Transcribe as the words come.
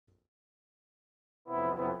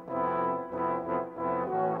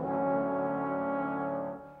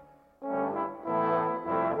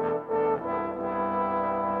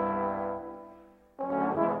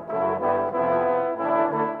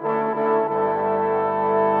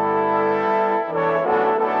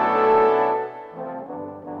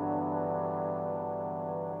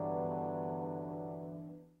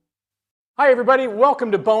Hi, everybody.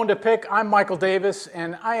 Welcome to Bone to Pick. I'm Michael Davis,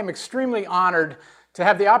 and I am extremely honored to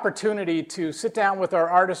have the opportunity to sit down with our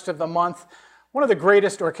Artist of the Month, one of the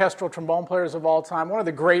greatest orchestral trombone players of all time, one of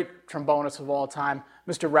the great trombonists of all time,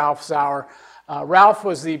 Mr. Ralph Sauer. Ralph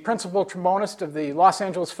was the principal trombonist of the Los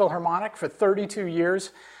Angeles Philharmonic for 32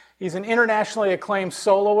 years. He's an internationally acclaimed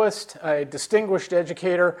soloist, a distinguished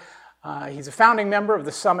educator. He's a founding member of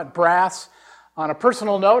the Summit Brass. On a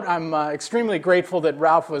personal note, I'm extremely grateful that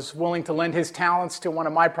Ralph was willing to lend his talents to one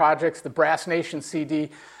of my projects, the Brass Nation CD,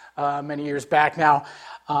 many years back now.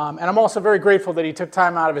 And I'm also very grateful that he took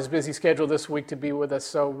time out of his busy schedule this week to be with us.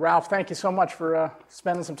 So, Ralph, thank you so much for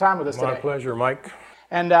spending some time with us today. My pleasure, Mike.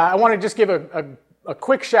 And I want to just give a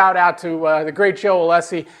quick shout out to the great Joe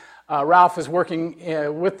Alessi. Ralph is working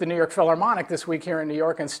with the New York Philharmonic this week here in New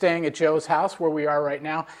York and staying at Joe's house where we are right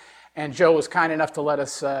now. And Joe was kind enough to let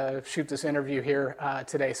us shoot this interview here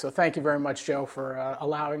today. So thank you very much, Joe, for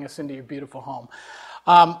allowing us into your beautiful home.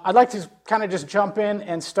 I'd like to kind of just jump in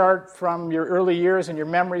and start from your early years and your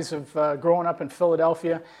memories of growing up in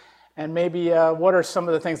Philadelphia. And maybe what are some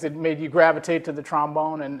of the things that made you gravitate to the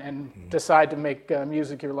trombone and decide to make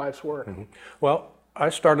music your life's work? Mm-hmm. Well, I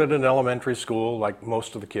started in elementary school like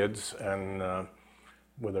most of the kids, and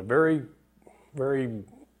with a very, very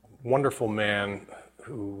wonderful man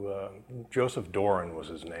who, Joseph Doran was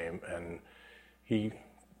his name, and he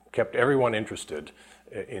kept everyone interested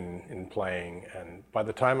in playing. And by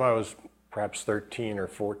the time I was perhaps 13 or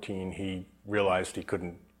 14, he realized he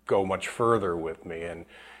couldn't go much further with me, and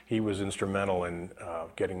he was instrumental in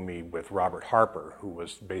getting me with Robert Harper, who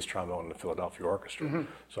was bass trombone in the Philadelphia Orchestra. Mm-hmm.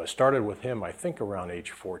 So I started with him, I think, around age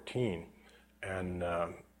 14, and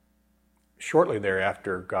shortly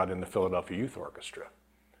thereafter got in the Philadelphia Youth Orchestra.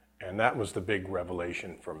 And that was the big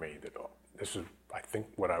revelation for me, that this is, I think,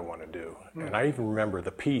 what I want to do. Mm. And I even remember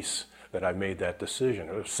the piece that I made that decision.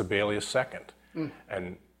 It was Sibelius Second. Mm.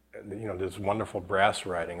 And, you know, this wonderful brass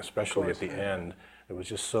writing, especially at the end. It was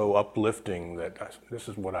just so uplifting that this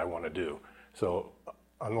is what I want to do. So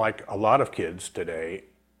unlike a lot of kids today,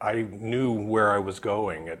 I knew where I was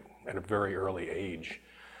going at a very early age.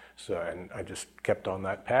 So, and I just kept on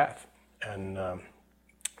that path. And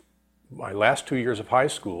my last 2 years of high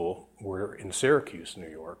school were in Syracuse, New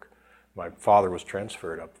York. My father was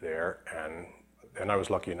transferred up there, and then I was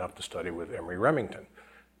lucky enough to study with Emory Remington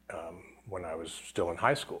when I was still in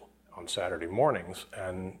high school on Saturday mornings,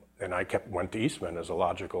 and I went to Eastman as a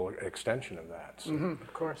logical extension of that. So,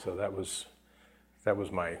 of course. So that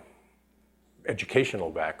was my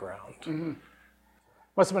educational background. Mm-hmm.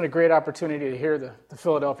 Must have been a great opportunity to hear the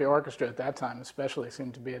Philadelphia Orchestra at that time, especially.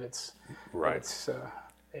 Seemed to be at its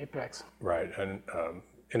apex. Right, and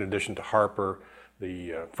in addition to Harper,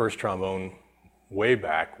 the first trombone way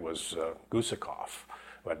back was Gusakov,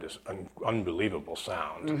 who had this unbelievable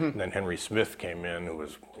sound. Mm-hmm. And then Henry Smith came in, who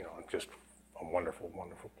was, you know, just a wonderful,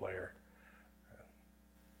 wonderful player.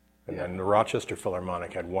 And then the Rochester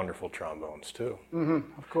Philharmonic had wonderful trombones too.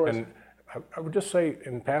 Mm-hmm, of course. And I would just say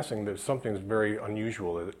in passing, there's something that's very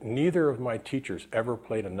unusual. That neither of my teachers ever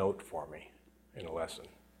played a note for me in a lesson.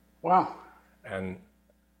 Wow. And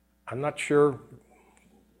I'm not sure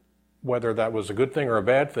whether that was a good thing or a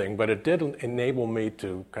bad thing, but it did enable me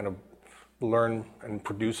to kind of learn and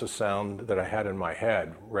produce a sound that I had in my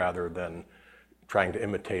head rather than trying to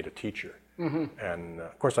imitate a teacher. Mm-hmm. And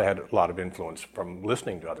of course I had a lot of influence from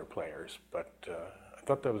listening to other players, but I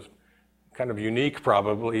thought that was kind of unique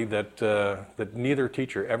probably that neither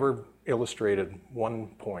teacher ever illustrated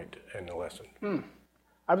one point in a lesson. Mm.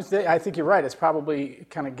 I think you're right. It's probably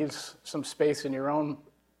kind of gives some space in your own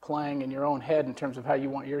playing in your own head in terms of how you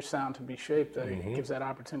want your sound to be shaped. It gives that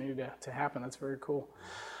opportunity to happen. That's very cool.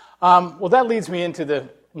 Well, that leads me into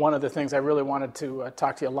one of the things I really wanted to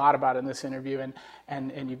talk to you a lot about in this interview,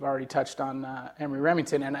 and you've already touched on Emory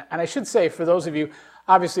Remington. And I should say, for those of you,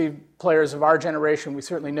 obviously players of our generation, we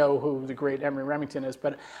certainly know who the great Emory Remington is,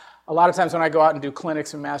 but a lot of times when I go out and do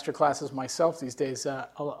clinics and master classes myself these days, a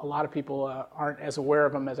lot of people aren't as aware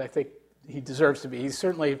of him as I think he deserves to be. He's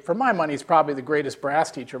certainly, for my money, he's probably the greatest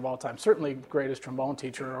brass teacher of all time, certainly greatest trombone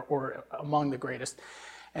teacher or among the greatest.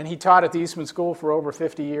 And he taught at the Eastman School for over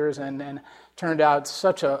 50 years and turned out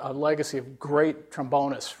such a legacy of great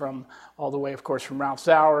trombonists, from all the way, of course, from Ralph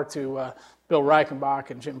Sauer to Bill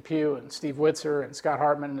Reichenbach and Jim Pugh and Steve Witzer and Scott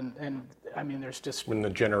Hartman. And I mean, there's just... In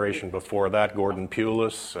the generation before that, Gordon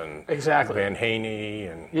Pulis and exactly. Van Haney.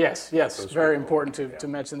 And yes, very important to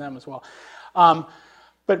mention them as well.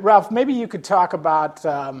 But Ralph, maybe you could talk about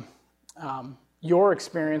your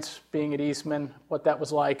experience being at Eastman, what that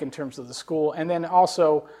was like in terms of the school, and then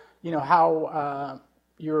also, you know, how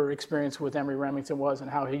your experience with Emory Remington was and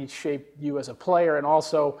how he shaped you as a player, and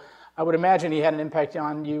also I would imagine he had an impact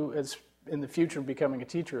on you as in the future becoming a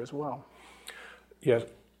teacher as well. Yes,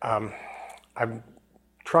 I'm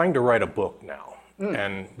trying to write a book now,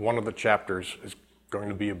 and one of the chapters is going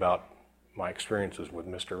to be about my experiences with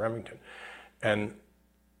Mr. Remington. And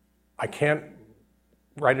I can't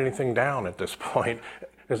write anything down at this point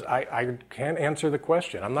because I can't answer the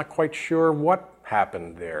question. I'm not quite sure what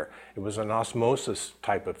happened there. It was an osmosis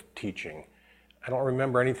type of teaching. I don't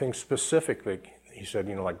remember anything specific that he said,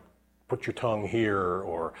 like put your tongue here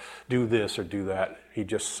or do this or do that. He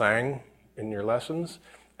just sang in your lessons,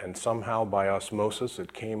 and somehow by osmosis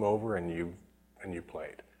it came over and you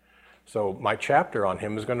played. So my chapter on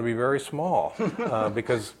him is going to be very small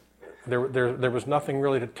because there was nothing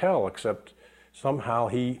really to tell except somehow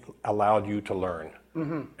he allowed you to learn,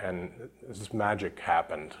 and this magic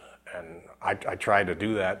happened. And I try to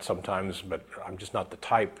do that sometimes, but I'm just not the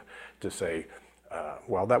type to say,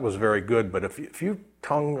 well, that was very good, but if you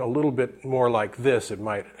tongue a little bit more like this, it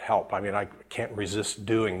might help. I mean, I can't resist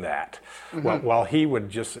doing that. While he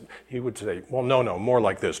would say, well, no, more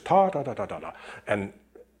like this, ta, ta, ta, ta, ta, ta. And,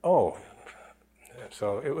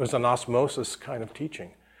 so it was an osmosis kind of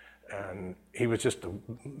teaching. And he was just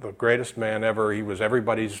the greatest man ever. He was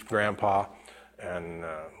everybody's grandpa, and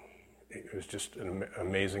he was just an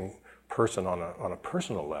amazing person on a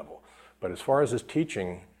personal level. But as far as his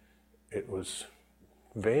teaching, it was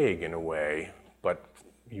vague in a way, but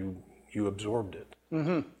you absorbed it.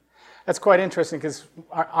 That's quite interesting because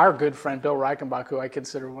our good friend Bill Reichenbach, who I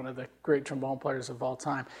consider one of the great trombone players of all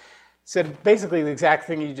time, said basically the exact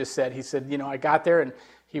thing you just said. He said, I got there and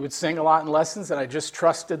he would sing a lot in lessons, and I just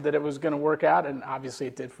trusted that it was going to work out, and obviously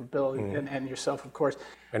it did for Bill and yourself, of course.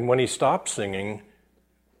 And when he stopped singing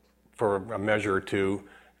for a measure or two,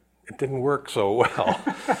 it didn't work so well.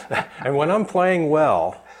 And when I'm playing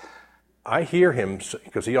well, I hear him,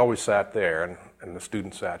 because he always sat there, and the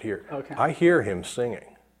student sat here. Okay. I hear him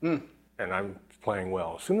singing, and I'm playing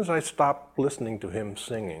well. As soon as I stop listening to him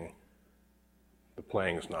singing, the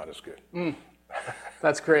playing is not as good.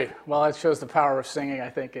 That's great. Well, that shows the power of singing, I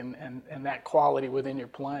think, and that quality within your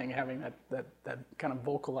playing, having that kind of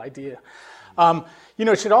vocal idea.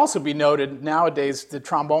 It should also be noted, nowadays the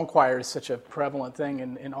trombone choir is such a prevalent thing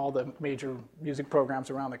in all the major music programs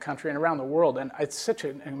around the country and around the world, and it's such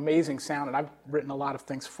an amazing sound, and I've written a lot of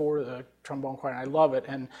things for the trombone choir, and I love it.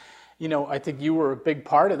 And, I think you were a big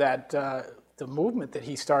part of that, the movement that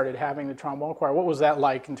he started having the trombone choir. What was that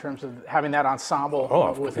like in terms of having that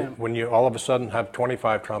ensemble with him? When you all of a sudden have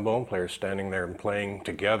 25 trombone players standing there and playing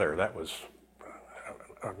together, that was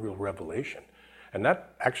a real revelation. And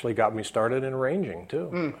that actually got me started in arranging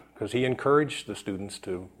too, because he encouraged the students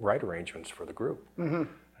to write arrangements for the group. And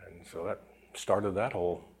so that started that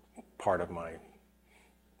whole part of my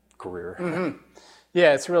career.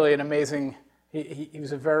 Yeah, it's really an amazing, he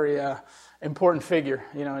was a very important figure,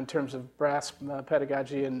 in terms of brass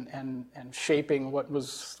pedagogy and shaping what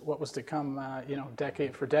was to come,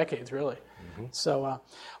 for decades, really. So,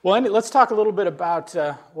 let's talk a little bit about,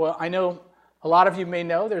 I know a lot of you may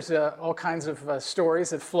know there's all kinds of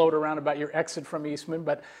stories that float around about your exit from Eastman,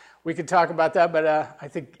 but we could talk about that, but I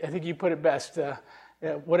think you put it best.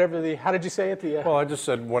 How did you say it? Well, I just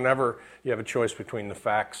said whenever you have a choice between the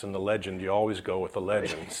facts and the legend, you always go with the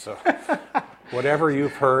legend. So whatever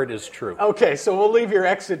you've heard is true. Okay, so we'll leave your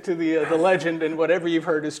exit to the legend, and whatever you've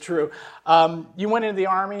heard is true. You went into the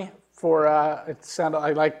Army for it sounded.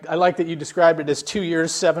 I like that you described it as 2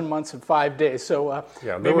 years, 7 months, and 5 days. So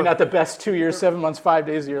maybe not the best 2 years, 7 months, 5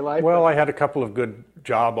 days of your life. Well, I had a couple of good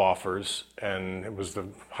job offers, and it was the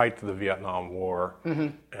height of the Vietnam War,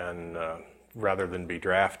 and rather than be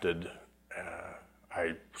drafted,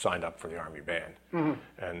 I signed up for the Army Band.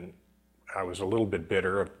 And I was a little bit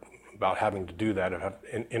bitter about having to do that,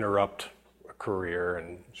 interrupt a career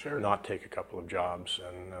and not take a couple of jobs.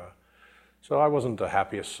 And so I wasn't the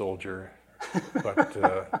happiest soldier, but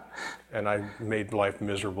and I made life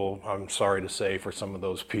miserable, I'm sorry to say, for some of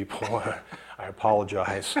those people. I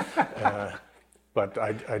apologize. But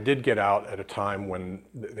I did get out at a time when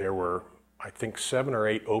there were, I think, 7 or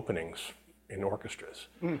 8 openings in orchestras.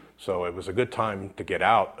 So it was a good time to get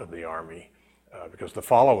out of the Army because the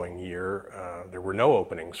following year there were no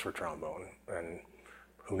openings for trombone, and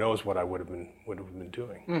who knows what I would have been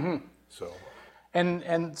doing. So.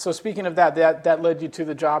 And so speaking of that led you to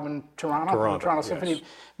the job in Toronto, the Toronto Symphony. Yes.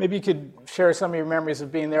 Maybe you could share some of your memories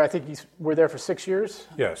of being there. I think you were there for 6 years.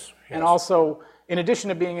 Yes. And also, in addition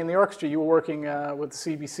to being in the orchestra, you were working with the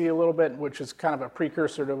CBC a little bit, which is kind of a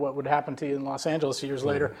precursor to what would happen to you in Los Angeles years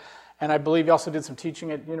later. And I believe you also did some teaching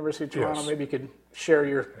at University of Toronto. Yes. Maybe you could share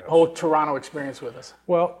your whole Toronto experience with us.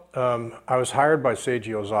 Well, I was hired by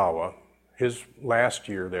Seiji Ozawa. his last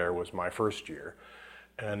year there was my first year.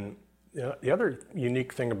 And the other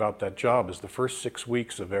unique thing about that job is the first 6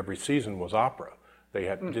 weeks of every season was opera. They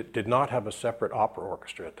did not have a separate opera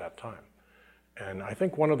orchestra at that time. And I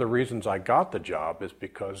think one of the reasons I got the job is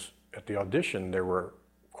because at the audition there were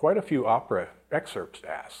quite a few opera excerpts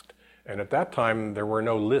asked. And at that time there were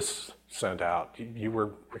no lists sent out. You were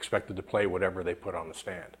expected to play whatever they put on the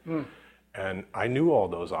stand. And I knew all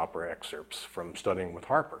those opera excerpts from studying with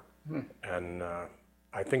Harper. And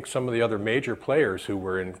I think some of the other major players who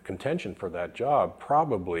were in contention for that job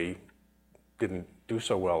probably didn't do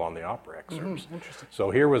so well on the opera excerpts. Interesting.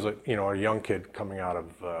 So here was a young kid coming out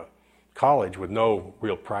of college with no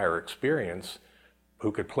real prior experience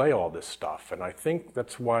who could play all this stuff. And I think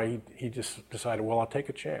that's why he just decided, well, I'll take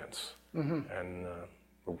a chance. And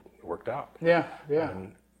it worked out. Yeah.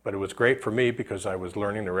 But it was great for me because I was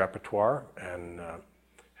learning the repertoire and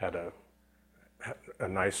had a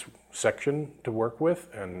nice section to work with,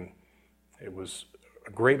 and it was a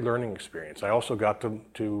great learning experience. I also got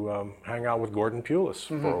to hang out with Gordon Pulis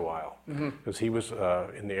for a while because he was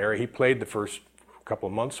in the area. He played the first couple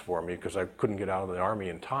of months for me because I couldn't get out of the Army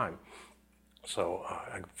in time. So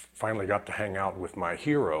I finally got to hang out with my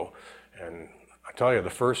hero, and I tell you, the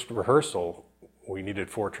first rehearsal, we needed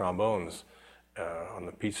 4 trombones on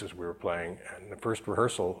the pieces we were playing, and the first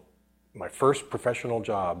rehearsal, my first professional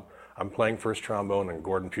job, I'm playing first trombone and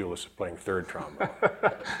Gordon Pulis is playing third trombone.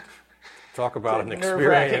 Talk about an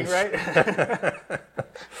experience. Right?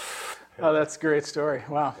 Oh, that's a great story.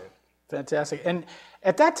 Wow, fantastic. And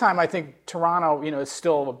at that time, I think Toronto, is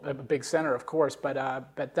still a big center, of course, but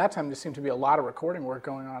at that time there seemed to be a lot of recording work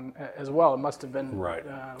going on as well. It must have been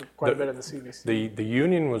quite a bit of the CBC. The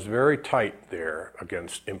union was very tight there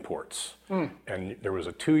against imports, and there was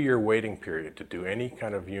a 2-year waiting period to do any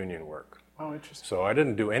kind of union work. Oh, interesting. So I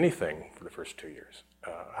didn't do anything for the first 2 years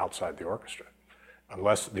outside the orchestra,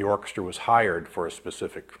 unless the orchestra was hired for a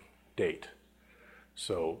specific date.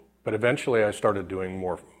 So, but eventually I started doing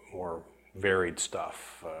more varied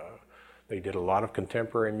stuff. They did a lot of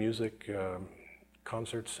contemporary music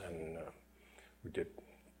concerts, and we did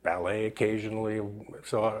ballet occasionally.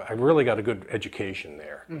 So I really got a good education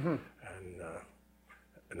there. And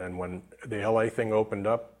then when the LA thing opened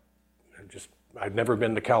up, I'd never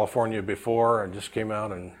been to California before. I just came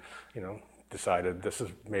out and decided this is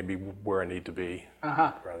maybe where I need to be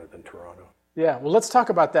rather than Toronto. Yeah, well, let's talk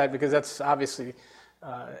about that because that's obviously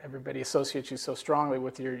everybody associates you so strongly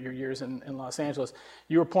with your years in Los Angeles.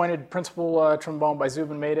 You were appointed principal trombone by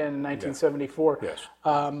Zubin Mehta in 1974. Yes.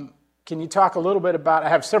 Can you talk a little bit about, I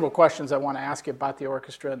have several questions I want to ask you about the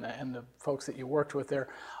orchestra and the folks that you worked with there,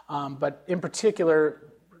 but in particular,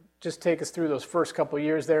 just take us through those first couple of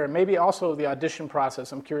years there, and maybe also the audition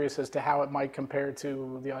process. I'm curious as to how it might compare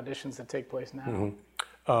to the auditions that take place now.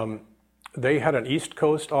 They had an East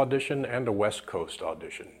Coast audition and a West Coast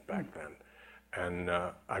audition back then. And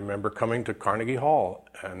I remember coming to Carnegie Hall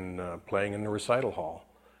and playing in the recital hall.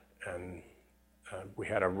 And we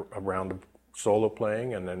had a round of solo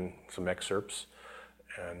playing and then some excerpts.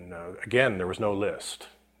 And again, there was no list.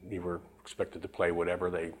 You were expected to play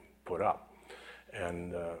whatever they put up.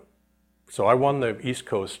 And so I won the East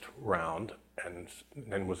Coast round and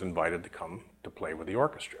then was invited to come to play with the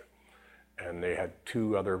orchestra. And they had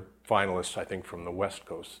 2 other finalists, I think, from the West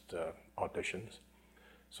Coast auditions.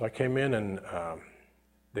 So I came in and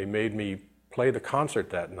they made me play the concert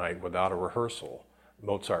that night without a rehearsal,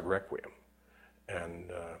 Mozart Requiem.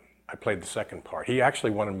 And I played the second part. He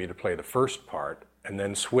actually wanted me to play the first part and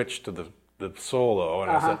then switch to the solo,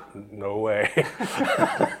 and I said, no way.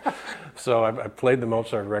 So I played the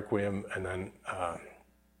Mozart Requiem, and then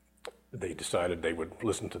they decided they would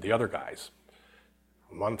listen to the other guys.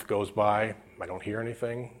 A month goes by, I don't hear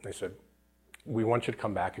anything. They said, we want you to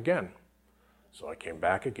come back again. So I came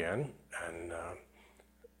back again, and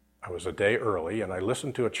I was a day early, and I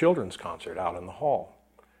listened to a children's concert out in the hall.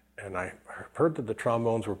 And I heard that the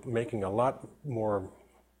trombones were making a lot more,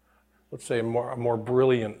 let's say, a more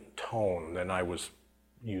brilliant tone than I was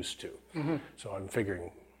used to. So I'm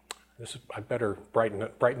figuring, I better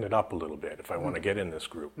brighten it up a little bit if I want to get in this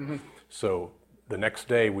group. So the next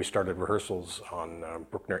day we started rehearsals on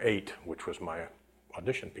Bruckner 8, which was my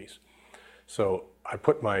audition piece. So I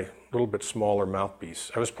put my little bit smaller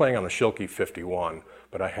mouthpiece. I was playing on a Schilke 51,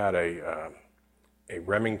 but I had a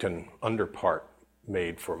Remington underpart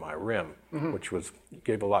made for my rim, which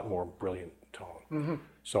gave a lot more brilliant tone.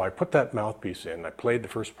 So I put that mouthpiece in. I played the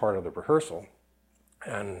first part of the rehearsal,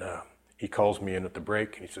 and he calls me in at the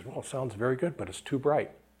break, and he says, well, it sounds very good, but it's too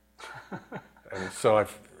bright. And so I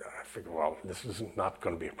figured, well, this is not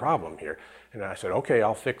going to be a problem here. And I said, okay,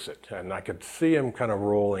 I'll fix it. And I could see him kind of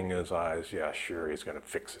rolling his eyes. Yeah, sure, he's going to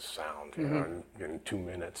fix his sound in 2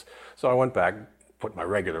 minutes. So I went back, put my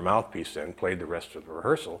regular mouthpiece in, played the rest of the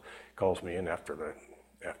rehearsal. He calls me in after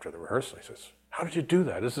the rehearsal. He says, how did you do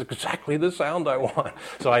that? This is exactly the sound I want.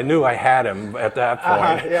 So I knew I had him at that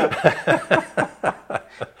point.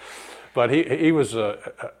 But he was a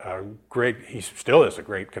great, he still is a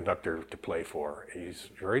great conductor to play for. He's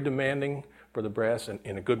very demanding for the brass, and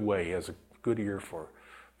in a good way. He has a good ear for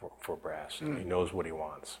brass, and he knows what he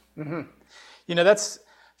wants. Mm-hmm. You know, that's,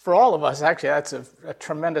 for all of us, actually, that's a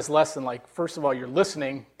tremendous lesson. Like, first of all, you're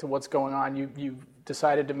listening to what's going on. You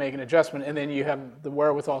decided to make an adjustment, and then you have the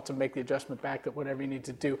wherewithal to make the adjustment back, that whatever you need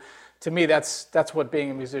to do. To me, that's what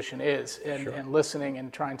being a musician is, and listening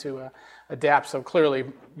and trying to adapt. So clearly,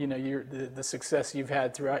 you know, the success you've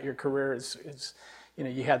had throughout your career is you know,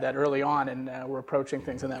 you had that early on, and we're approaching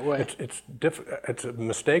things in that way. It's a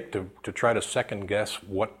mistake to try to second guess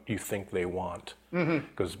what you think they want,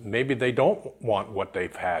 because maybe they don't want what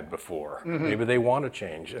they've had before. Maybe they want to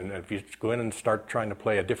change, and if you go in and start trying to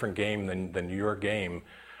play a different game than your game,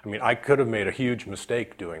 I mean, I could have made a huge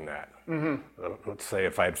mistake doing that. Let's say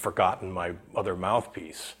if I had forgotten my other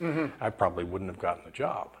mouthpiece, I probably wouldn't have gotten the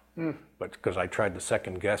job, but because I tried to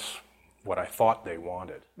second guess what I thought they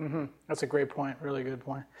wanted. That's a great point, really good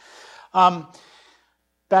point.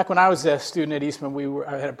 Back when I was a student at Eastman,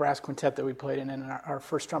 I had a brass quintet that we played in, and our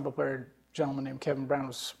first trumpet player, a gentleman named Kevin Brown,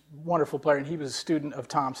 was a wonderful player, and he was a student of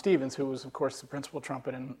Tom Stevens, who was, of course, the principal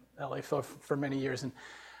trumpet in LA for many years. And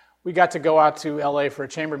we got to go out to LA for a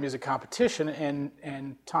chamber music competition,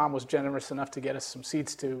 and Tom was generous enough to get us some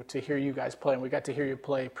seats to hear you guys play, and we got to hear you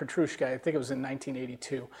play Petrushka. I think it was in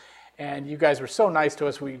 1982. And you guys were so nice to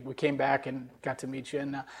us. We came back and got to meet you.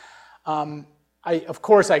 And of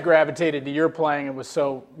course, I gravitated to your playing and was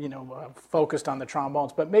so, you know, focused on the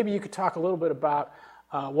trombones. But maybe you could talk a little bit about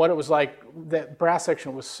what it was like. That brass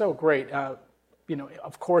section was so great. You know,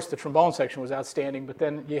 of course, the trombone section was outstanding. But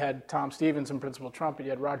then you had Tom Stevens in principal trumpet. You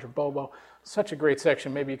had Roger Bobo. Such a great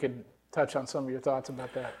section. Maybe you could touch on some of your thoughts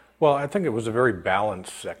about that. Well, I think it was a very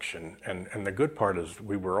balanced section. And the good part is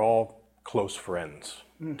we were all close friends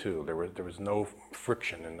too. There was no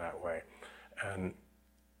friction in that way, and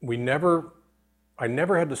I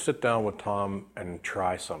never had to sit down with Tom and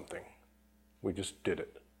try something. We just did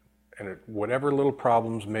it, and whatever little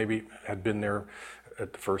problems maybe had been there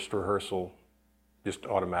at the first rehearsal just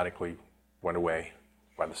automatically went away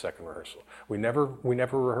by the second rehearsal. We never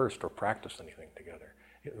rehearsed or practiced anything together.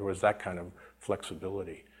 There was that kind of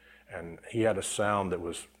flexibility, and he had a sound that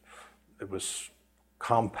was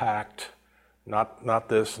compact, not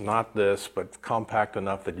this, but compact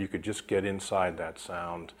enough that you could just get inside that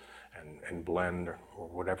sound and blend or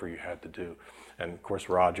whatever you had to do. And of course,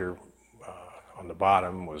 Roger on the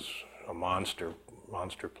bottom was a monster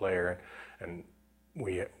player, and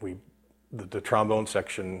the trombone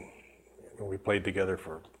section, we played together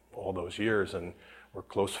for all those years, and we're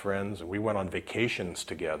close friends, and we went on vacations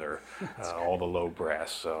together, all the low brass.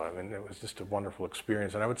 So, I mean, it was just a wonderful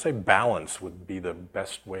experience. And I would say balance would be the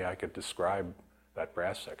best way I could describe that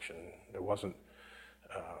brass section. There wasn't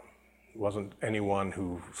anyone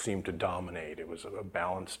who seemed to dominate. It was a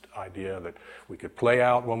balanced idea that we could play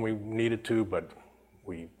out when we needed to, but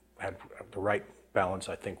we had the right balance,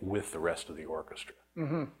 I think, with the rest of the orchestra.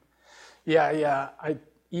 Yeah.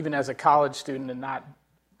 Even as a college student and not,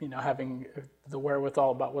 you know, having the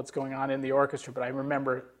wherewithal about what's going on in the orchestra, but I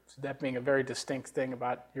remember that being a very distinct thing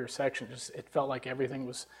about your section. Just, it felt like everything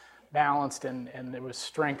was balanced and there was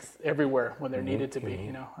strength everywhere when there needed to be.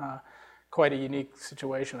 You know, quite a unique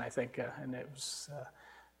situation, I think, and it was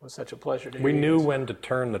such a pleasure to hear. We knew when to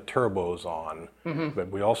turn the turbos on, but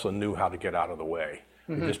we also knew how to get out of the way.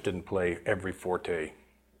 We just didn't play every forte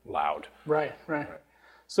loud. Right.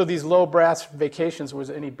 So these low brass vacations, was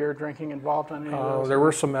any beer drinking involved on any of those? There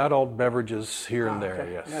were some adult beverages here and there,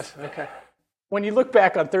 okay. yes. Yes, okay. When you look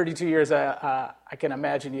back on 32 years, I can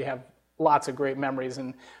imagine you have lots of great memories.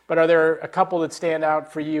 But are there a couple that stand out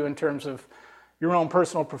for you in terms of your own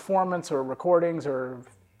personal performance or recordings, or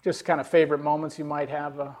just kind of favorite moments you might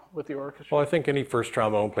have with the orchestra? Well, I think any first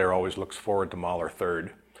trombone player always looks forward to Mahler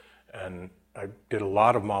Third. And I did a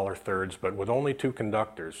lot of Mahler Thirds, but with only two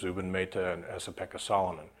conductors, Zubin Mehta and Esa-Pekka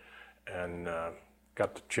Salonen, and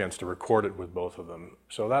got the chance to record it with both of them.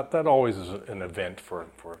 So that always is an event for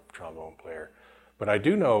a trombone player. But I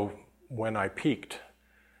do know when I peaked,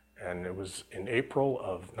 and it was in April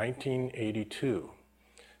of 1982.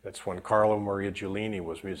 That's when Carlo Maria Giulini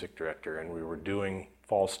was music director, and we were doing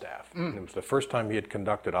Falstaff. And it was the first time he had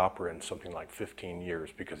conducted opera in something like 15 years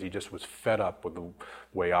because he just was fed up with the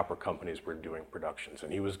way opera companies were doing productions.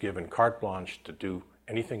 And he was given carte blanche to do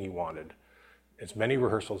anything he wanted, as many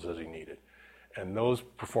rehearsals as he needed. And those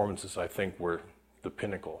performances, I think, were the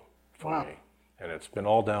pinnacle for me. And it's been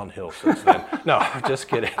all downhill since then. No, just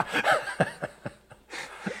kidding.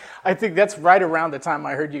 I think that's right around the time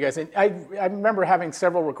I heard you guys. And I remember having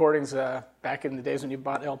several recordings back in the days when you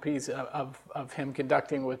bought LPs of him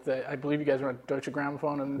conducting with, I believe you guys were on Deutsche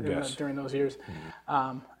Grammophon Yes. during those years.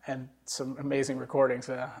 And some amazing recordings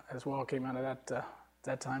as well came out of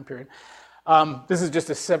that time period. This is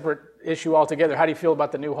just a separate issue altogether. How do you feel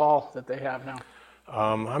about the new hall that they have now?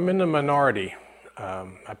 I'm in the minority.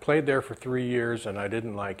 I played there for 3 years and I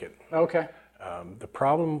didn't like it. Okay. The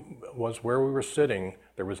problem was where we were sitting,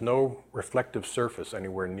 there was no reflective surface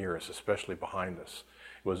anywhere near us, especially behind us.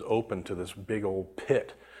 It was open to this big old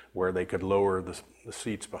pit where they could lower the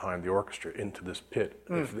seats behind the orchestra into this pit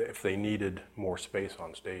if they needed more space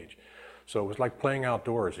on stage. So it was like playing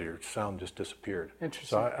outdoors. Your sound just disappeared. Interesting.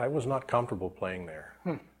 So I was not comfortable playing there.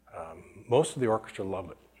 Most of the orchestra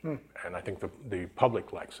love it, and I think the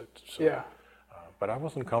public likes it. So, Yeah. but I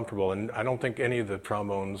wasn't comfortable, and I don't think any of the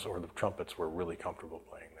trombones or the trumpets were really comfortable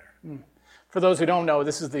playing there. For those who don't know,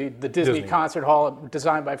 this is the Disney Concert Hall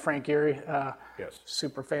designed by Frank Gehry, Yes.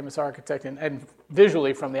 super famous architect, and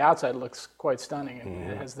visually from the outside it looks quite stunning.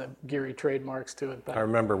 And it has the Gehry trademarks to it. But I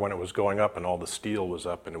remember when it was going up and all the steel was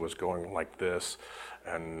up and it was going like this,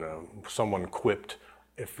 and someone quipped,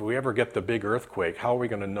 if we ever get the big earthquake, how are we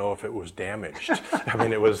going to know if it was damaged? I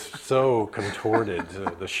mean, it was so contorted,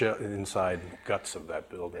 the inside guts of that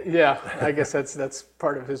building. yeah, I guess that's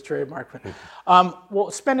part of his trademark. But,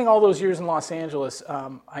 well, spending all those years in Los Angeles,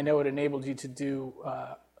 I know it enabled you to do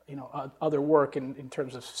other work in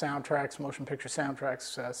terms of soundtracks, motion picture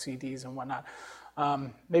soundtracks, CDs and whatnot.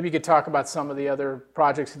 Maybe you could talk about some of the other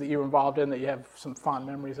projects that you were involved in that you have some fond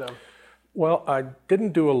memories of. Well, I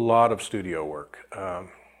didn't do a lot of studio work.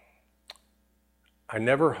 I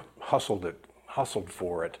never hustled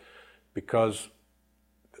for it, because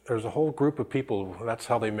there's a whole group of people, that's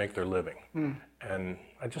how they make their living. And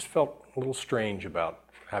I just felt a little strange about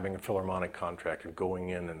having a Philharmonic contract and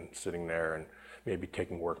going in and sitting there and maybe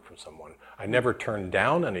taking work from someone. I never turned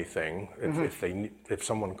down anything if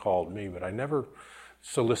someone called me, but I never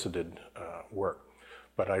solicited work.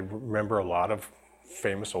 But I remember a lot of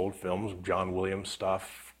famous old films, John Williams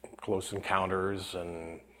stuff, Close Encounters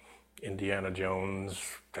and Indiana Jones,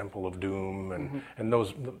 Temple of Doom, and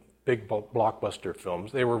those big blockbuster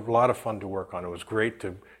films. They were a lot of fun to work on. It was great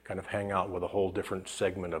to kind of hang out with a whole different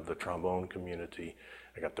segment of the trombone community.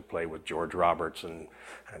 I got to play with George Roberts and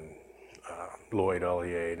Lloyd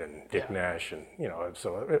Elliott and Dick Nash, and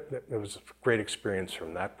so it was a great experience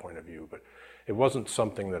from that point of view. But it wasn't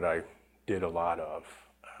something that I did a lot of.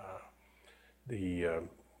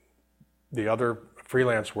 The other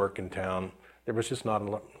freelance work in town, there was just not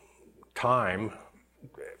enough time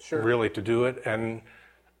really to do it, and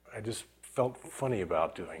I just felt funny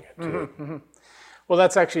about doing it too. Well,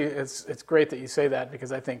 that's actually, it's great that you say that,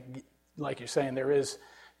 because I think, like you're saying, there is,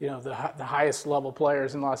 the highest level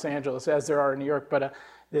players in Los Angeles, as there are in New York, but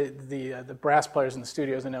the brass players in the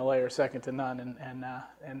studios in LA are second to none, and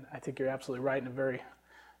I think you're absolutely right, in a very,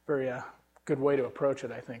 very good way to approach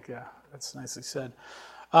it. I think that's nicely said.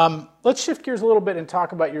 Let's shift gears a little bit and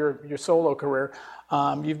talk about your solo career.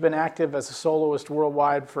 You've been active as a soloist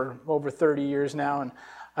worldwide for over 30 years now,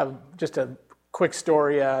 and just a quick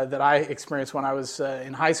story that I experienced when I was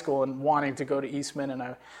in high school and wanting to go to Eastman, and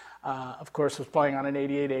I, of course, was playing on an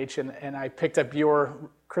 88H, and I picked up your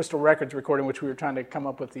Crystal Records recording, which we were trying to come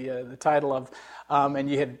up with the title of, and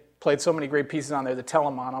you had played so many great pieces on there. The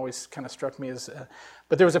Telemann always kind of struck me as,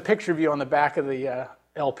 but there was a picture of you on the back of the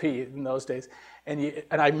LP in those days. And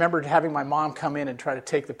I remembered having my mom come in and try to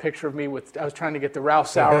take the picture of me I was trying to get the Ralph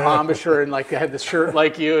Sauer embouchure, and I had the shirt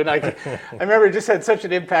like you, and I remember it just had such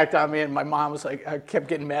an impact on me, and my mom was like, I kept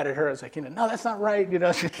getting mad at her. I was like, no, that's not right,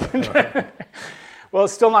 Well,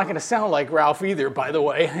 it's still not going to sound like Ralph either, by the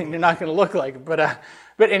way, and you're not going to look like it.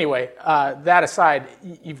 But anyway, that aside,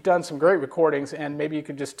 you've done some great recordings, and maybe you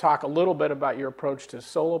could just talk a little bit about your approach to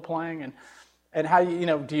solo playing, and how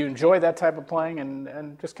do you enjoy that type of playing,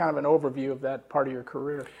 and just kind of an overview of that part of your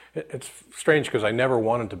career. It's strange because I never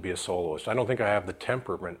wanted to be a soloist. I don't think I have the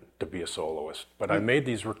temperament to be a soloist, but I made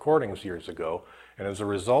these recordings years ago, and as a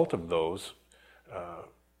result of those,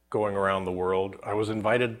 going around the world, I was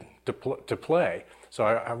invited to play. So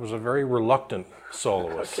I was a very reluctant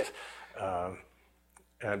soloist.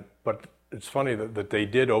 But it's funny that they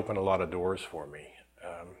did open a lot of doors for me.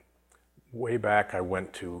 Way back, I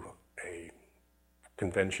went to a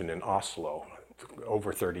convention in Oslo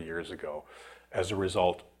over 30 years ago. As a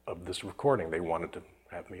result of this recording, they wanted to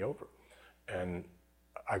have me over. And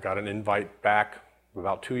I got an invite back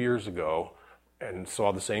about 2 years ago and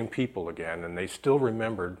saw the same people again, and they still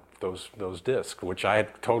remembered those discs, which I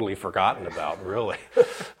had totally forgotten about, really.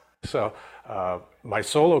 So my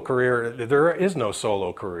solo career, there is no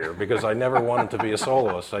solo career because I never wanted to be a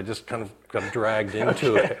soloist. I just kind of got dragged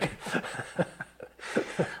into it.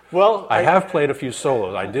 Well, I have played a few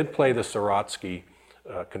solos. I did play the Saratsky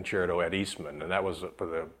concerto at Eastman, and that was for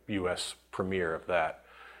the U.S. premiere of that.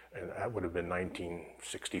 And that would have been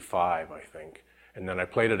 1965, I think. And then I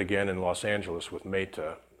played it again in Los Angeles with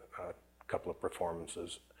Mehta, a couple of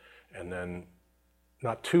performances. And then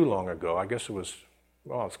not too long ago, I guess it was,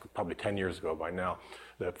 well, it's probably 10 years ago by now,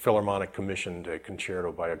 the Philharmonic commissioned a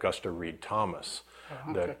concerto by Augusta Reed Thomas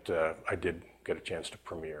that I did get a chance to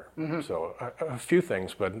premiere. So a few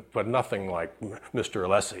things, but nothing like Mr.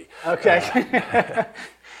 Alessi. Okay.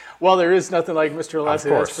 Well, there is nothing like Mr. Alessi,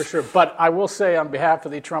 that's for sure. But I will say, on behalf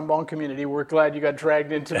of the trombone community, we're glad you got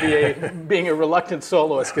dragged into being a reluctant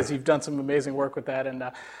soloist, because you've done some amazing work with that. And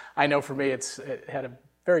I know for me, it had a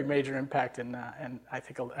very major impact, and I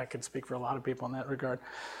think I could speak for a lot of people in that regard.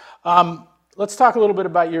 Let's talk a little bit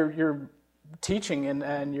about your teaching,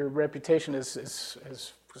 and your reputation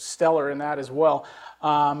is stellar in that as well.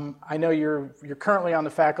 I know you're currently on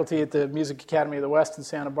the faculty at the Music Academy of the West in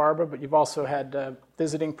Santa Barbara, but you've also had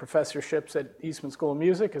visiting professorships at Eastman School of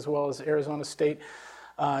Music as well as Arizona State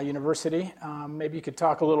University. Maybe you could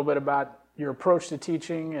talk a little bit about your approach to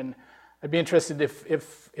teaching, and I'd be interested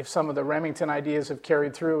if some of the Remington ideas have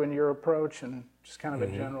carried through in your approach, and just kind of a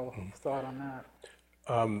general thought on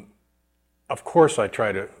that. Of course, I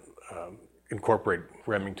try to incorporate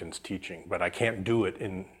Remington's teaching, but I can't do it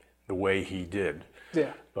in the way he did.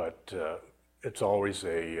 Yeah. But it's always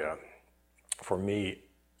for me,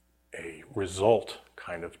 a result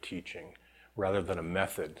kind of teaching rather than a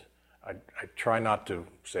method. I try not to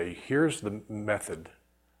say, here's the method,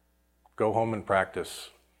 go home and practice,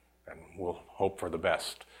 and we'll hope for the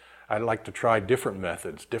best. I like to try different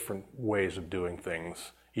methods, different ways of doing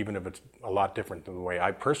things, even if it's a lot different than the way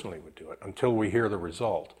I personally would do it, until we hear the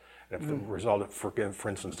result. And if the result, for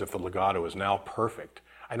instance, if the legato is now perfect,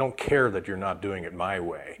 I don't care that you're not doing it my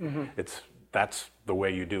way. That's the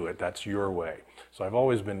way you do it. That's your way. So I've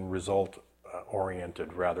always been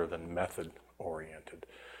result-oriented rather than method-oriented.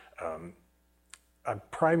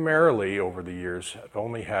 I've primarily, over the years, have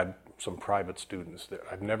only had some private students.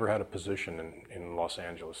 I've never had a position in Los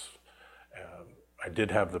Angeles. I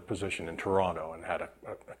did have the position in Toronto and had a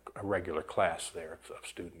regular class there of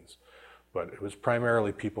students. But it was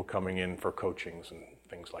primarily people coming in for coachings and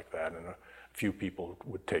things like that, and a few people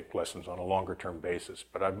would take lessons on a longer-term basis.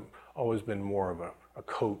 But I've always been more of a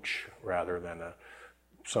coach rather than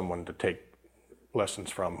someone to take lessons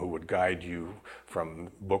from who would guide you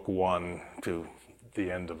from book one to the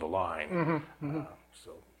end of the line.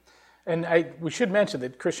 And we should mention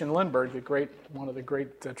that Christian Lindberg, one of the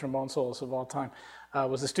great trombone soloists of all time,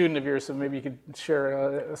 was a student of yours. So maybe you could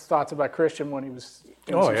share thoughts about Christian when he was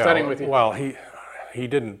studying with you. Well, he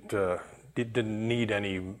didn't need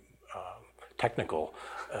any technical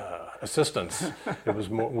assistance. It was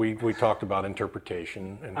more, we talked about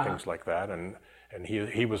interpretation and things like that, and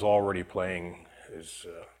he was already playing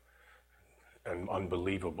an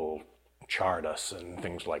unbelievable Czardas and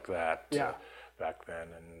things like that back then,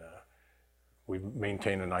 and we've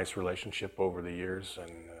maintained a nice relationship over the years,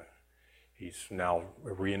 and he's now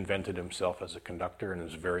reinvented himself as a conductor and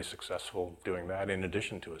is very successful doing that in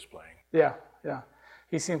addition to his playing. Yeah.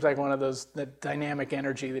 He seems like one of those, that dynamic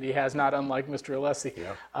energy that he has, not unlike Mr. Alessi,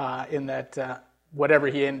 in that whatever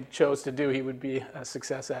he chose to do, he would be a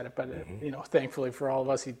success at it. But thankfully for all of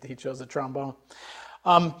us, he chose the trombone.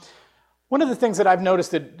 One of the things that I've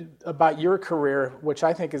noticed about your career, which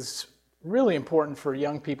I think is really important for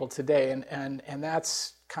young people today, and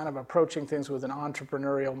that's kind of approaching things with an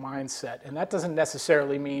entrepreneurial mindset. And that doesn't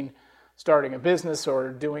necessarily mean starting a business or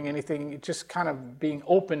doing anything, just kind of being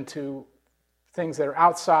open to things that are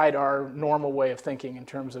outside our normal way of thinking in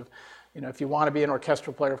terms of, if you want to be an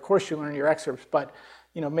orchestral player, of course you learn your excerpts, but,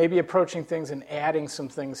 maybe approaching things and adding some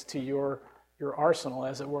things to your arsenal,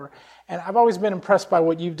 as it were. And I've always been impressed by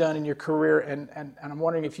what you've done in your career, and I'm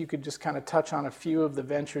wondering if you could just kind of touch on a few of the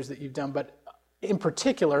ventures that you've done, but in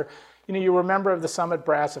particular, you were a member of the Summit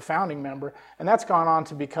Brass, a founding member, and that's gone on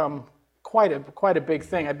to become quite a big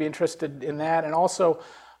thing. I'd be interested in that, and also,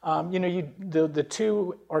 the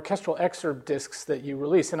two orchestral excerpt discs that you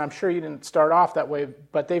released, and I'm sure you didn't start off that way,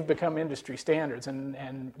 but they've become industry standards,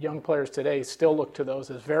 and young players today still look to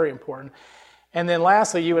those as very important. And then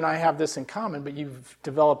lastly, you and I have this in common, but you've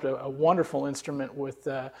developed a wonderful instrument with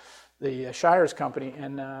the Shires Company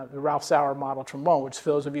and the Ralph Sauer model trombone, which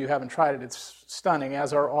for those of you who haven't tried it, it's stunning,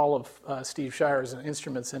 as are all of Steve Shires'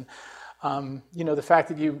 instruments. And the fact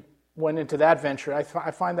that you went into that venture, I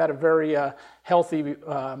find that a very healthy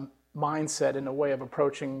mindset in a way of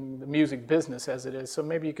approaching the music business as it is. So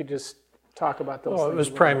maybe you could just talk about those things. Well, it was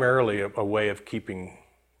primarily a way of keeping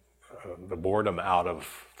the boredom out of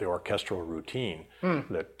the orchestral routine,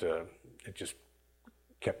 that it just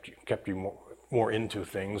kept you more into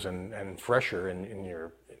things and fresher in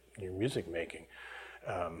your music making.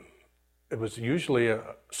 It was usually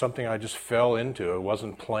something I just fell into. It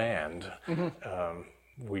wasn't planned.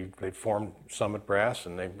 They formed Summit Brass,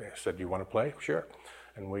 and they said, "You want to play?" Sure.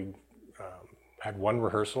 And we had one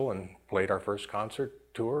rehearsal and played our first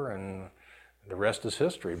concert tour, and the rest is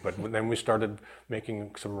history. But then we started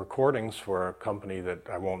making some recordings for a company that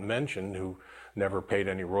I won't mention, who never paid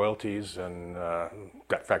any royalties. And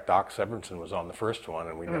in fact, Doc Severinsen was on the first one,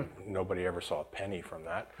 and nobody ever saw a penny from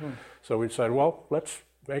that. So we decided, well, let's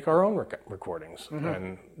make our own recordings.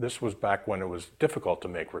 And this was back when it was difficult to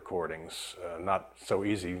make recordings, not so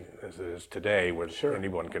easy as it is today, where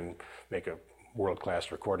anyone can make a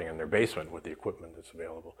world-class recording in their basement with the equipment that's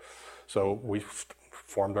available. So we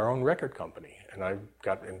formed our own record company, and I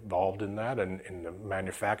got involved in that and in the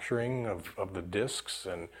manufacturing of the discs,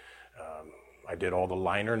 and I did all the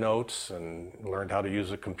liner notes and learned how to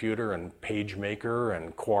use a computer and PageMaker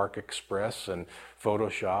and Quark Express and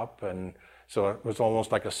Photoshop, and so it was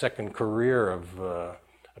almost like a second career of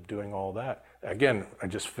doing all that. Again, I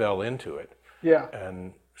just fell into it. Yeah.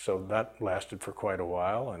 And so that lasted for quite a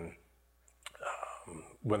while, and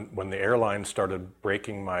when the airline started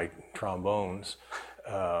breaking my trombones,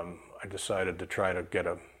 I decided to try to get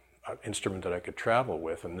an instrument that I could travel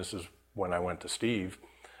with, and this is when I went to Steve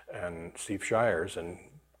Shires and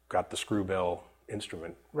got the screw bell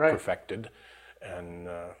instrument perfected. And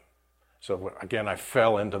so again, I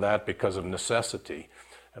fell into that because of necessity.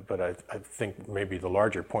 But I think maybe the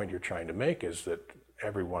larger point you're trying to make is that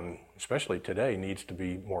everyone, especially today, needs to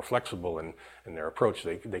be more flexible in their approach.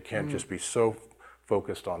 They can't just be so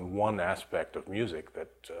focused on one aspect of music that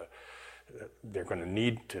they're going to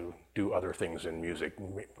need to do other things in music,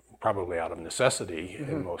 probably out of necessity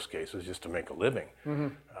in most cases, just to make a living.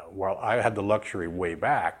 While I had the luxury way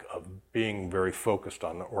back of being very focused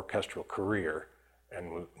on the orchestral career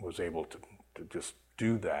and was able to just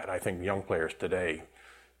do that, I think young players today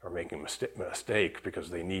are making a mistake because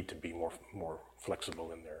they need to be more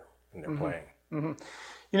flexible in their playing.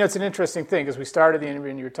 It's an interesting thing, because we started the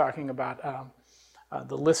interview and you were talking about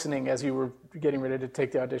the listening as you were getting ready to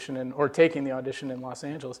take the audition taking the audition in Los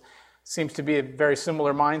Angeles. Seems to be a very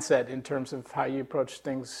similar mindset in terms of how you approach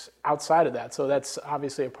things outside of that. So that's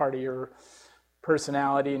obviously a part of your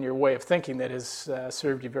personality and your way of thinking that has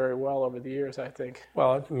served you very well over the years, I think.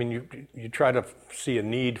 Well, I mean, you try to see a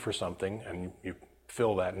need for something and you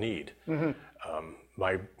fill that need.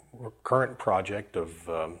 My current project of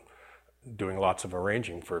doing lots of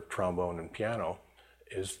arranging for trombone and piano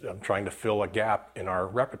is I'm trying to fill a gap in our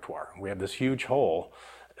repertoire. We have this huge hole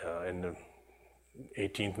in the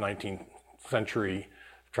 18th, 19th century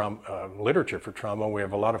literature for trombone. We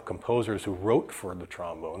have a lot of composers who wrote for the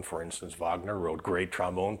trombone. For instance, Wagner wrote great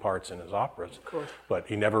trombone parts in his operas, but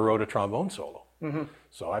he never wrote a trombone solo.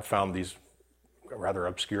 So I found these rather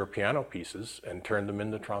obscure piano pieces and turned them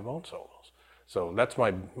into trombone solos. So that's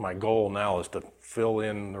my goal now, is to fill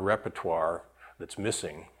in the repertoire that's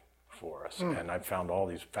missing for us. And I've found all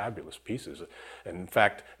these fabulous pieces. And in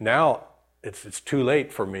fact, now it's too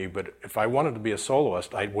late for me, but if I wanted to be a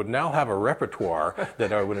soloist, I would now have a repertoire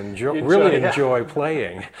that I would enjoy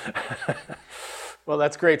playing. Well,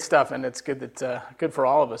 that's great stuff, and it's good good for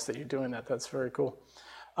all of us that you're doing that. That's very cool.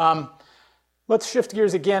 Let's shift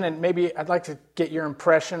gears again, and maybe I'd like to get your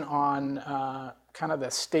impression on kind of the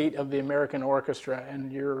state of the American orchestra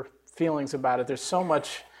and your feelings about it. There's so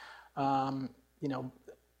much,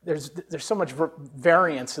 there's so much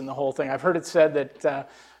variance in the whole thing. I've heard it said that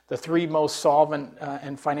the three most solvent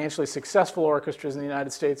and financially successful orchestras in the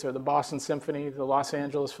United States are the Boston Symphony, the Los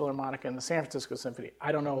Angeles Philharmonic, and the San Francisco Symphony.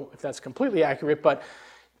 I don't know if that's completely accurate, but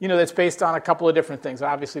that's based on a couple of different things.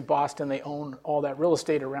 Obviously, Boston, they own all that real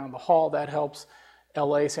estate around the hall. That helps.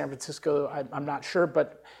 LA, San Francisco, I'm not sure,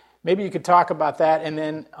 but maybe you could talk about that. And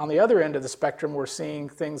then on the other end of the spectrum, we're seeing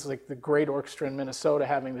things like the great orchestra in Minnesota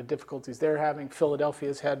having the difficulties they're having.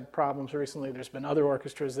 Philadelphia's had problems recently. There's been other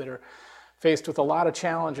orchestras that are faced with a lot of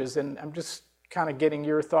challenges, and I'm just kind of getting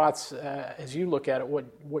your thoughts as you look at it,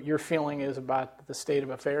 what your feeling is about the state of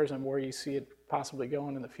affairs and where you see it possibly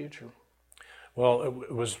going in the future. Well,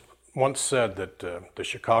 it was once said that the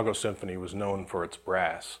Chicago Symphony was known for its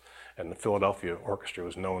brass, and the Philadelphia Orchestra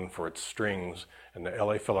was known for its strings, and the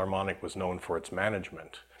LA Philharmonic was known for its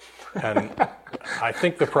management. And I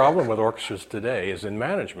think the problem with orchestras today is in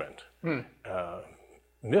management,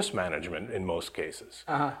 mismanagement in most cases.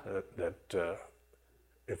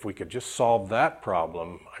 If we could just solve that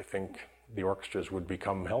problem, I think the orchestras would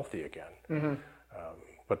become healthy again.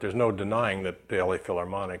 But there's no denying that the LA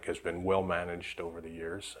Philharmonic has been well managed over the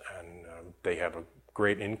years, and they have a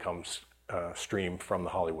great income stream from the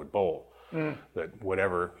Hollywood Bowl. That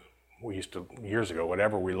whatever we used to, years ago,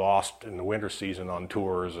 whatever we lost in the winter season on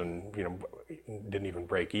tours and didn't even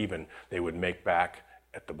break even, they would make back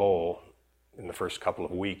at the Bowl in the first couple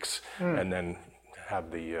of weeks, and then have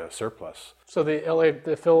the surplus. So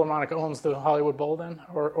the Philharmonic owns the Hollywood Bowl then,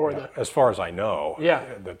 or the? As far as I know, Yeah.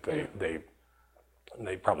 that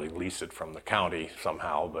they probably lease it from the county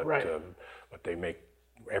somehow, but but they make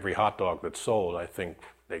every hot dog that's sold, I think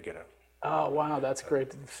they get a. Oh wow, that's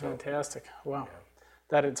great, fantastic! Wow,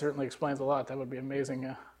 that it certainly explains a lot. That would be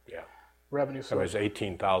amazing. Revenue source. There's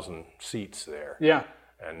 18,000 seats there. Yeah.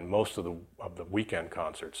 And most of the weekend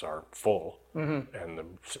concerts are full, and the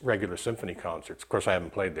regular symphony concerts. Of course, I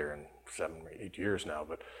haven't played there in 7 or 8 years now,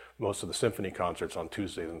 but most of the symphony concerts on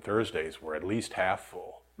Tuesdays and Thursdays were at least half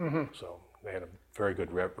full. So they had a very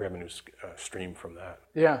good revenue stream from that.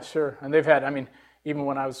 Yeah, sure. And they've had, even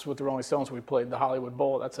when I was with the Rolling Stones, we played the Hollywood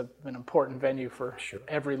Bowl. That's an important venue for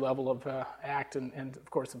every level of act, and of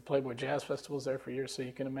course the Playboy Jazz Festival was there for years, so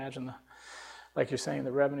you can imagine like you're saying,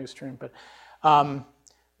 the revenue stream. But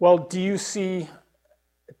well, do you see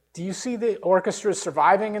the orchestras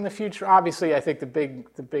surviving in the future? Obviously, I think the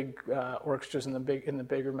big orchestras in the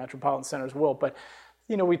bigger metropolitan centers will. But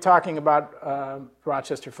we're talking about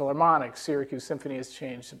Rochester Philharmonic, Syracuse Symphony has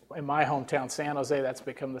changed. In my hometown, San Jose, that's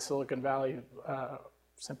become the Silicon Valley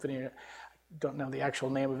Symphony. I don't know the actual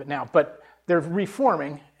name of it now, but they're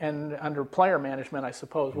reforming and under player management, I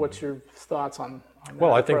suppose. What's your thoughts on that?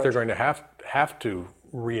 Well, I think they're going to have to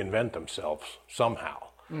reinvent themselves somehow.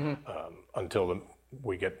 Until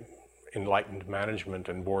we get enlightened management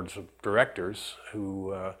and boards of directors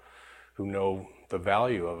who know the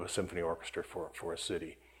value of a symphony orchestra for a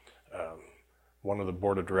city. One of the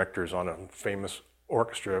board of directors on a famous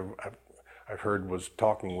orchestra I've heard was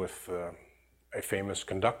talking with a famous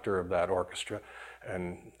conductor of that orchestra,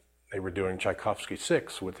 and they were doing Tchaikovsky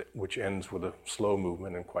 6, which ends with a slow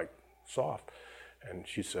movement and quite soft. And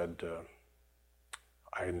she said,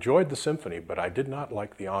 I enjoyed the symphony, but I did not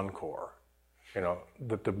like the encore.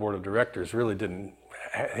 That the board of directors really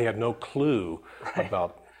they had no clue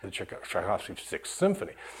about the Tchaikovsky 6th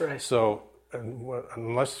Symphony. Right. So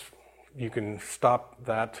unless you can stop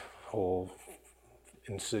that whole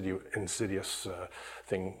insidious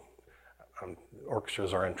thing,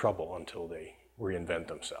 orchestras are in trouble until they reinvent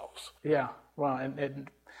themselves. Yeah, well, and it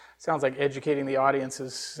sounds like educating the audience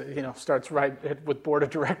starts right with board of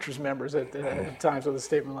directors members at times with a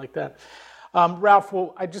statement like that. Ralph,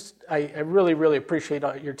 well, I really, really appreciate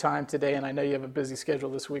your time today, and I know you have a busy schedule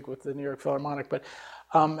this week with the New York Philharmonic, but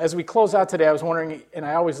as we close out today, I was wondering, and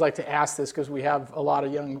I always like to ask this because we have a lot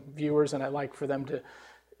of young viewers, and I like for them to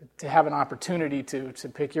have an opportunity to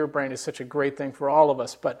pick your brain is such a great thing for all of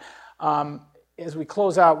us, but as we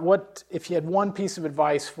close out, if you had one piece of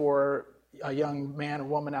advice for a young man or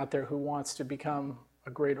woman out there who wants to become a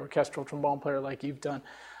great orchestral trombone player like you've done,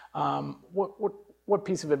 what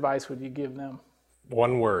piece of advice would you give them?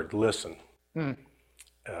 One word: listen.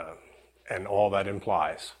 And all that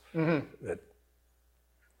implies. That,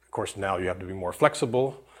 of course, now you have to be more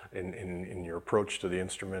flexible in your approach to the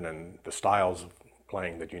instrument and the styles of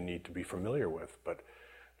playing that you need to be familiar with. But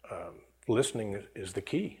listening is the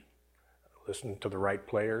key. Listen to the right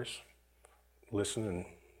players. Listen and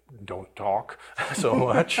don't talk so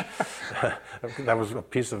much. That was a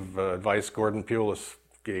piece of advice Gordon Pulis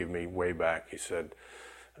gave me way back. He said,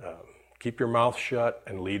 keep your mouth shut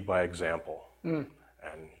and lead by example. And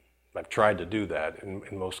I've tried to do that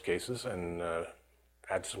in most cases and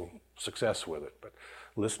had some success with it. But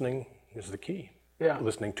listening is the key. Yeah.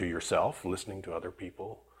 Listening to yourself, listening to other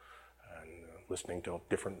people, and listening to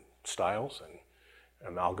different styles and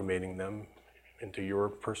amalgamating them into your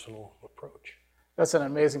personal approach. That's an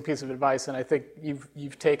amazing piece of advice, and I think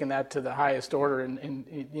you've taken that to the highest order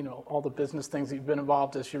in all the business things that you've been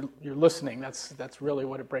involved as you're listening. That's really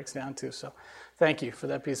what it breaks down to. So thank you for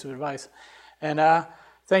that piece of advice. And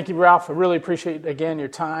thank you, Ralph. I really appreciate, again, your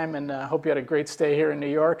time, and hope you had a great stay here in New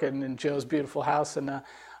York and in Joe's beautiful house. And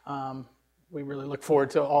we really look forward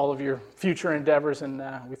to all of your future endeavors, and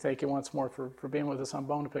we thank you once more for being with us on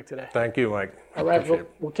Bone to Pick today. Thank you, Mike. All right,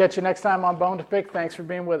 we'll catch you next time on Bone to Pick. Thanks for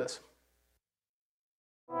being with us.